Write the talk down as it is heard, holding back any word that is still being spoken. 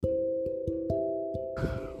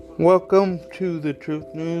Welcome to the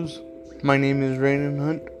Truth News. My name is Raymond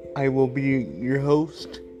Hunt. I will be your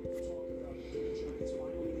host.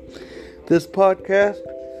 This podcast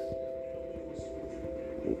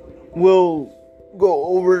will go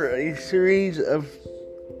over a series of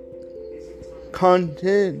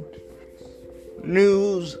content,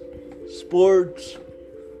 news, sports,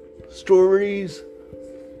 stories,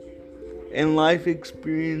 and life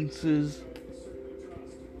experiences,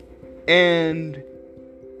 and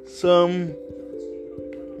some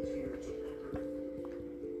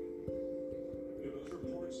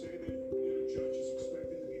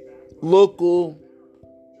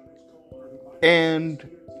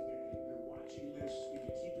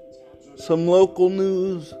local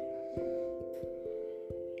news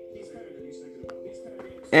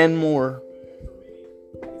and more.